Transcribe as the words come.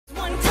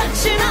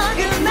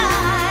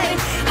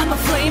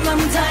flame, I'm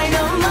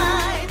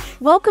dynamite.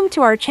 Welcome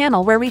to our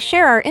channel where we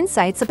share our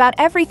insights about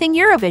everything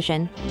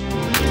Eurovision.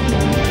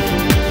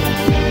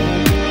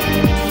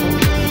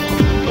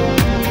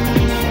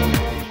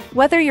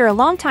 Whether you're a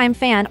longtime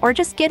fan or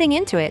just getting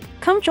into it,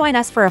 come join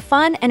us for a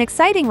fun and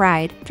exciting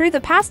ride through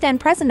the past and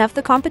present of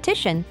the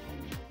competition.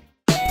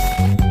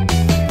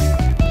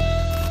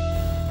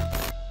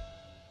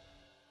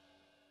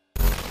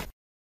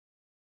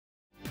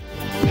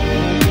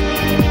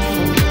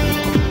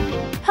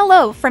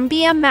 Hello from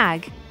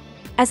BMMag.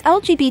 As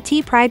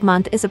LGBT Pride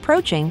Month is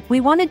approaching, we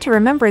wanted to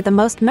remember the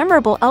most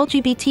memorable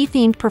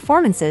LGBT-themed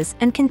performances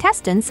and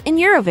contestants in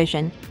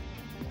Eurovision.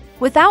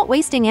 Without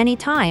wasting any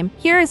time,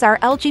 here is our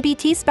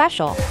LGBT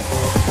special.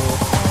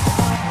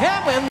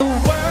 And when the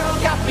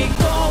world got me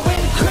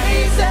going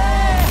crazy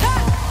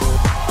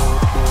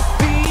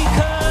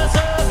because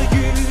of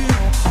you,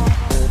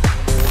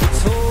 you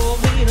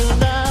told me to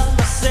love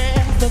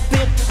myself a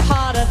bit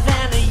harder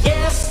than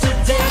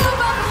yesterday.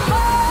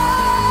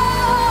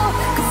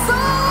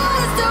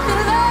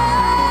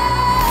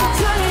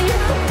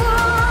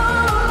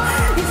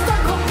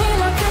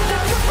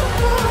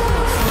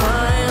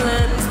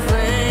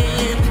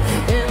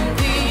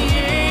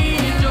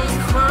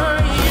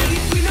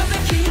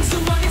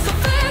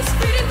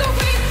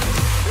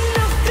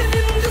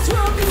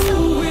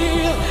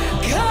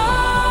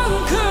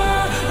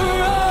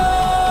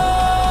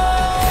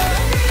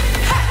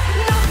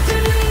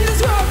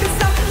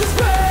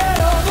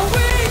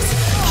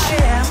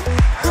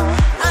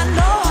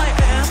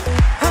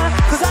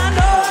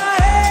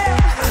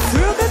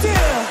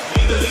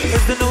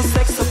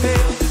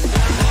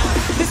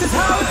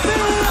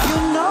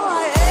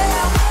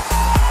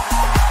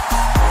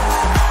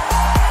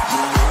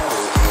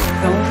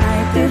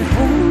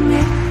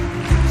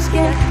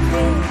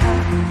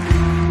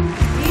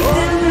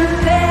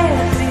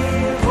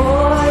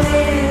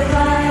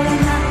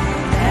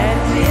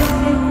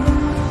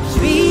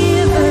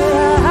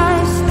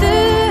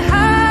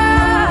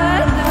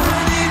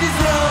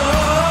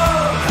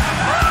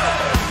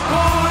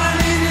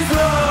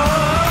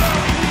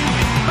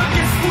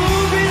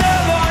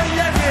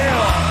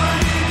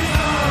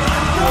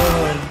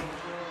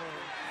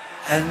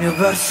 And your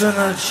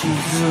personal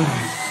Jesus.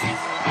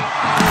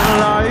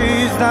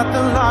 Lies that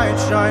the light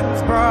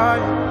shines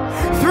bright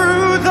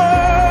through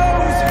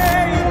those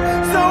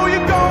days. So you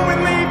go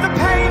and leave the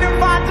pain and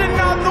find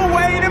another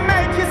way to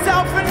make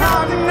yourself, and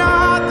I'm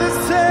not the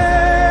same.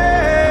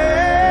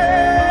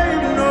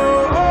 No.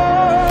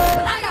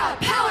 But I got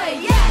power,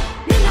 yeah.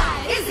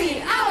 Midnight is the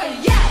hour,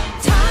 yeah.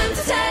 Time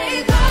to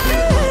take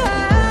over.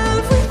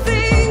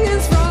 Everything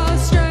is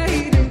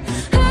frustrating.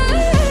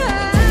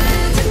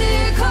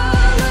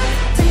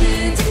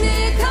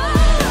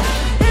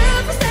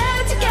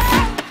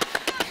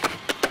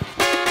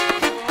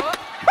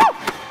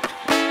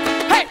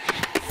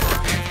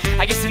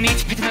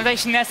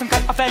 There's some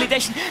kind of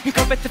validation. You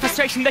cope with the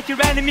frustration that your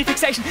enemy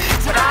fixation.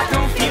 So I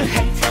don't feel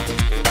hate,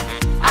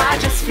 I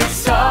just feel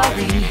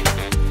sorry.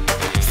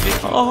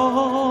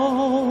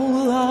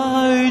 All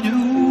I do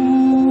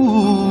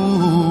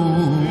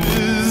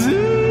is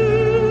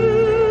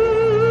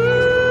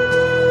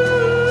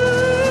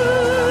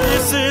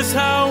this is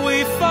how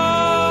we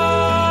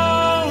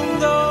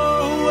found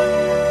our way.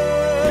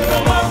 You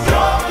know my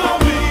brother,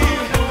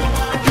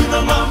 you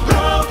know my brother.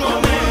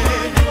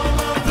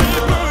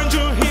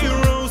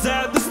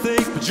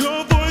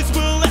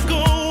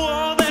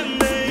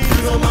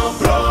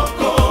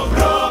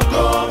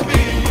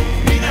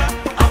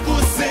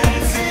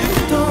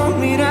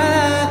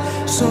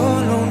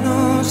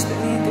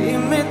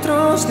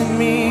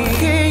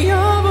 Que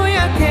yo voy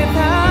a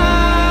quedarme.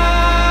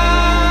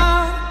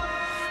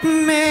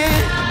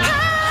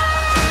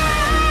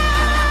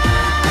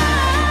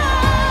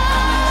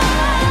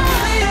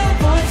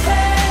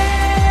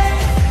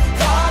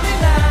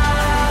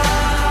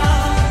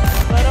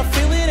 But I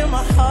feel it in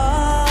my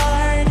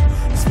heart.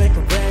 Let's make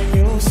a brand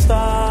new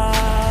start.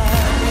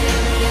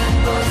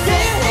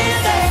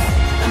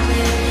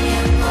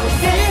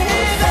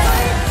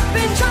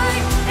 Been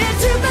trying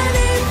into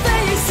many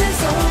faces,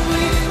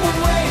 only one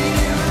way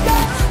to go.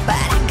 But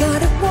I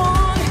got it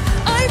wrong.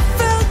 I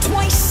fell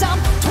twice, I'm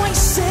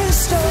twice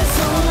Systur. There's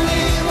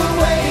only one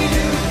way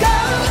to go.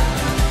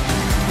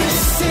 This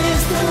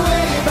is the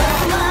way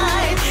back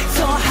mine.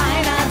 So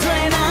high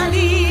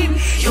adrenaline.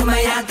 You're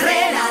my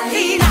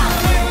adrenalina.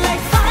 We're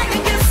like fire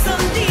and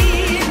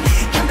gasoline.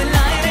 Can we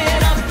light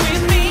it up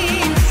with me?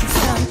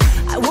 So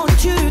I want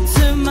you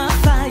to my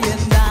fire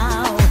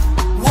now.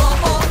 Whoa,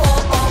 oh,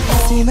 oh, oh,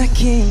 oh. C'est ma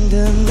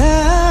kingdom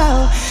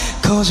now.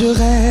 Quand je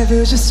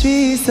rêve, je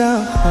suis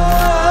un roi.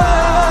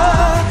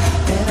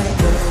 And I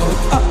go,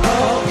 oh, oh,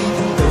 oh,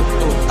 even though,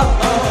 oh, oh,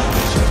 oh.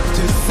 Je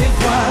te sais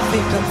voir,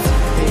 fais comme ci,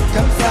 fais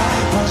comme ça.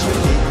 Moi je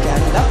les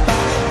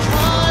calabasse.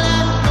 All I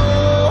know,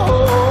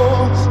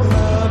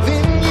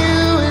 loving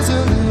you is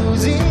a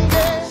losing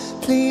game.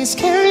 Please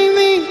carry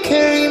me,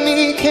 carry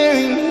me,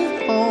 carry me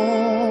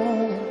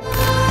home.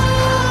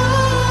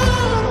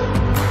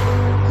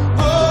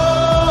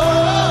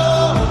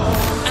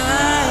 I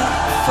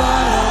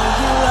follow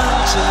you.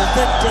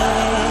 the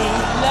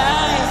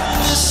daylight.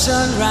 The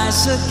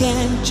sunrise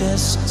again.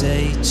 Just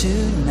stay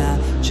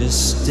tonight.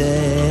 Just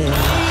stay.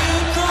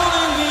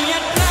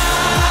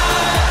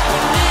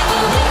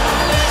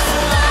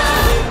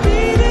 Be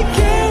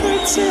together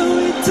till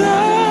we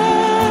die.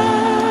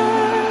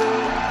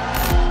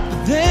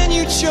 But then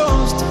you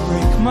chose to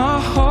break my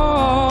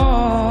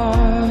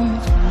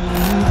heart.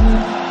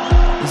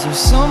 Is there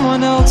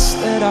someone else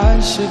that I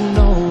should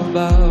know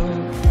about?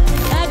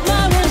 At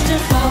my worst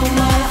and found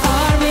my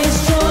army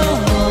strong.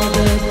 All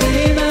the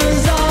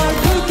demons are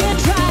who can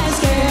try and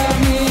scare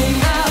me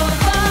out,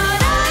 but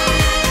I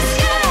ain't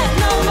scared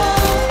no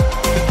more.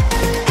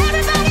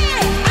 Everybody, I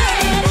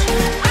ain't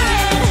scared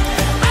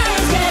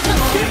no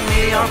more. Give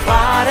me your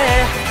body,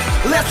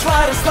 let's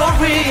write a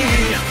story.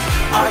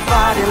 Our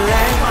body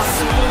lay my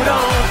suit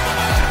on,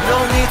 no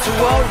need to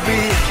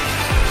worry.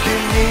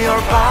 Give me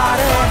your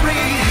body,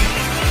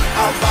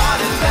 our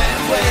body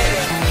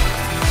language.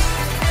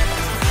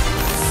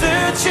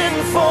 Searching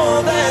for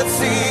that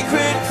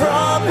secret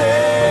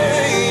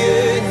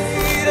promise.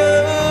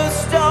 The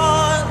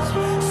stars,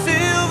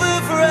 silver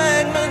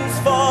fragments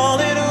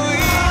falling.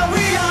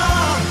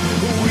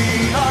 We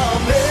are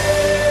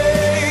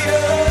made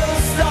of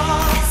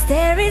stars.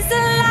 There is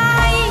a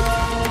light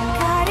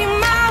guiding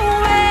my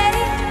way,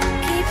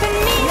 keeping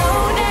me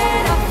on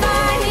and I'll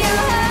find you.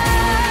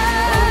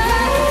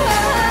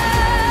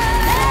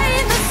 There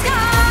in the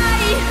sky,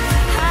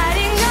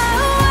 hiding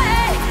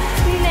away,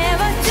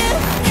 never to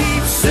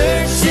Keep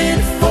searching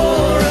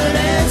for an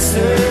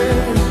answer.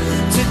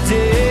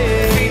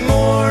 Today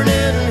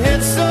morning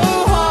hit so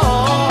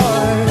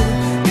hard.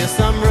 Guess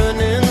I'm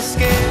running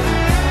scared.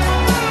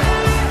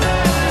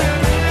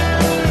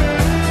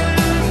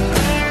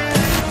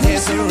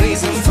 There's a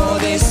reason for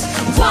this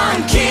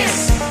one kiss.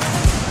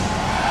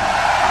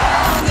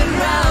 Round and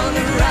round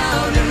and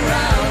round and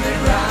round and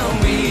round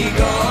we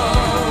go.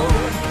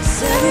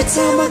 every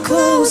time I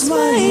close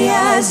my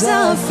eyes,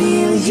 I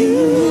feel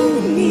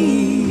you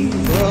need.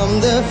 From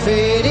the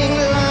fading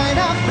light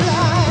I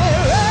fly,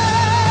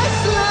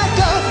 rise like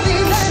a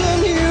vision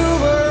you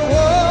were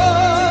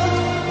one.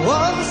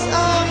 Once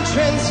I'm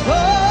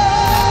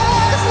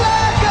transformed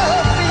like a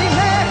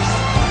phoenix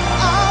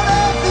out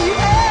of the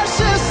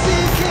ashes,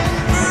 seeking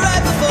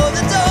right before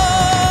the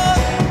dawn.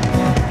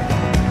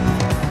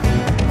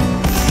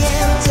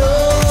 And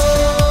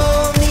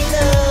only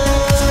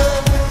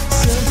love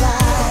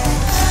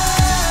survives.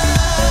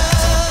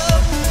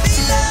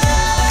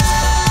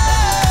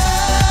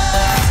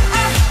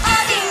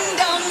 Ding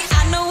dong,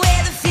 I know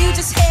where the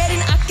future's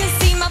heading. I can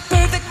see my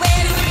perfect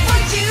wedding. For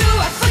you,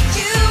 for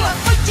you,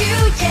 for you,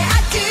 yeah, I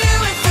do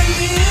it for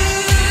you.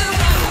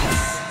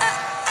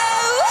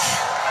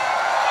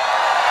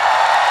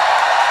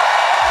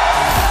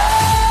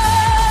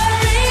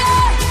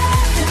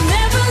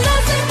 Never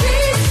losing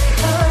peace.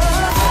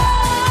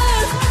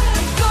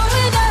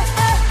 Going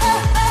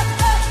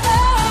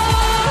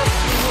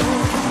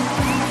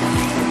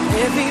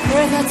every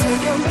breath I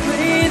take, I'm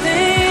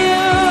breathing.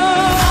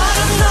 I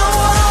don't know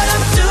what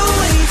I'm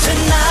doing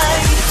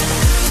tonight,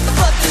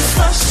 but this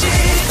rush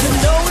you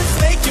know it's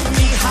making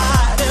me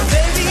hot. And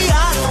baby,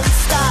 I don't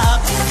stop.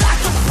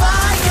 Like a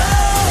fire,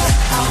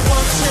 I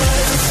want you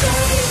to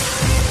stay.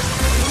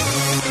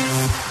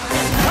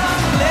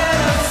 Come, let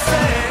us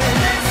say,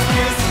 let's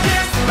kiss,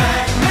 kiss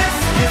back, let's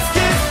kiss,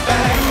 kiss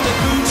back. The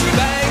Gucci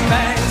bang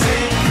bang,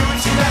 say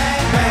Gucci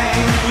bang bang.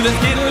 To the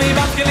skiddly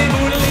buckly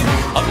boodly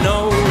of no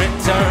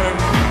return.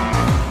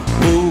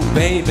 Ooh,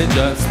 baby,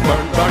 just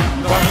burn, burn,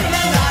 burn.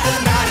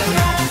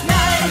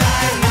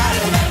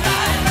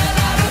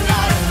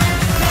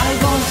 I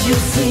want you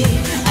see,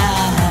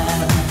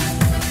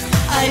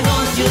 I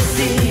want you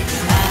see.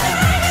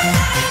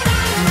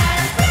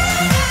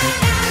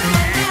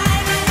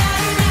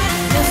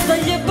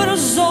 Nastaje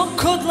brzo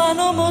ko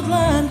dlanom od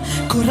dlan,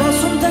 ko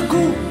razum da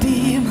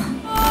gubim.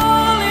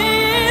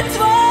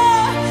 Molitva,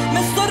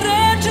 mesto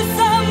reči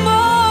samo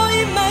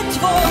ime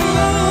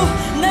tvoju.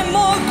 Ne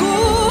mogu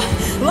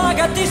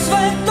lagati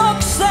sve dok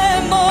se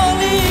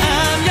molim.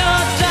 I'm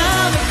your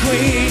drama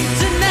queen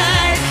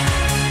tonight.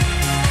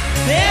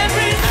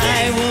 Every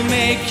night will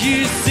make you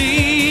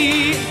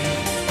see.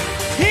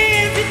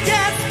 If you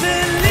just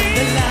believe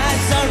the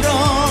lights are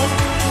on,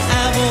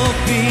 I will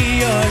be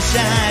your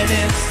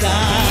shining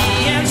star.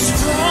 Being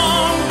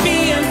strong,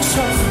 being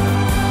tough,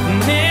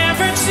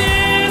 never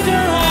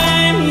tender,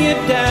 I'm your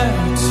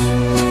doubt.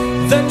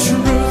 The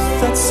truth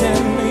that's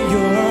in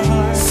your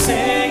heart,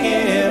 sing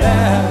it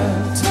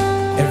out.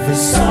 Every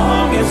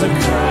song is a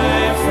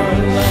cry for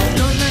love.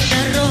 Кто на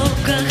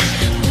дорогах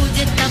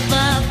будет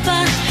папа,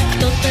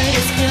 кто-то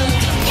рискнет.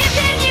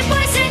 Теперь не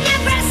бойся, не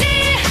проси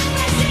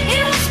и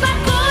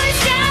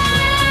успокойся.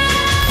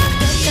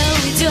 Кто-то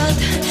уйдет,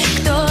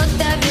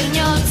 кто-то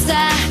вернется,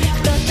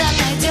 кто-то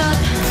найдет.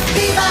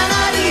 Viva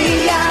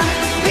Maria,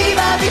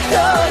 viva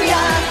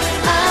Victoria,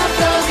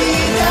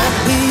 Afrodita.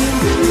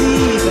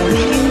 Viva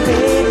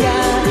l'imperia,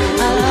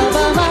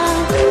 Alabama,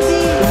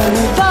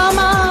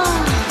 Alabama,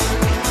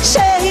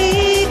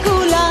 שהיא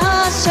כולה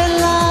של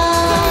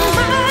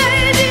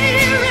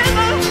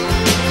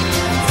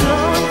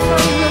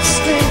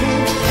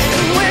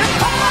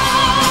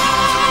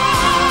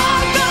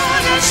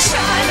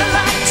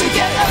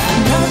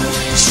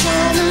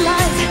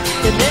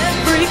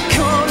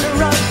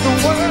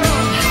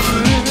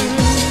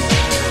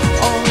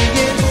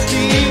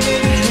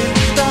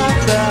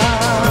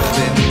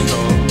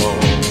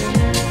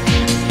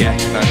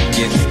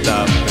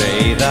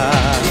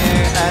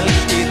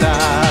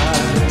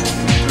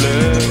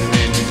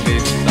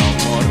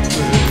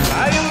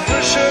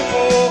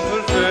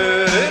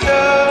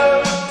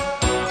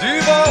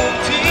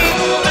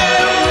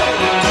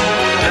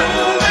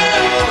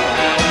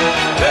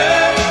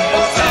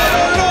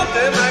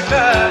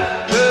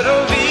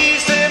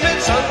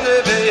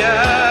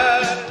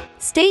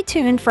Stay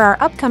tuned for our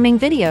upcoming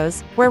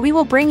videos, where we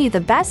will bring you the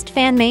best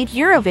fan-made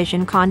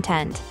Eurovision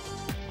content.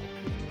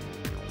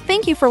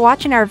 Thank you for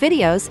watching our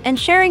videos and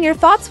sharing your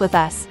thoughts with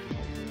us.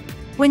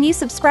 When you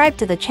subscribe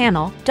to the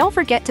channel, don't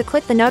forget to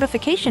click the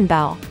notification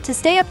bell to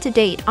stay up to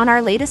date on our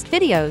latest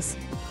videos.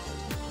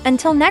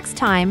 Until next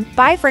time,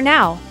 bye for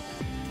now.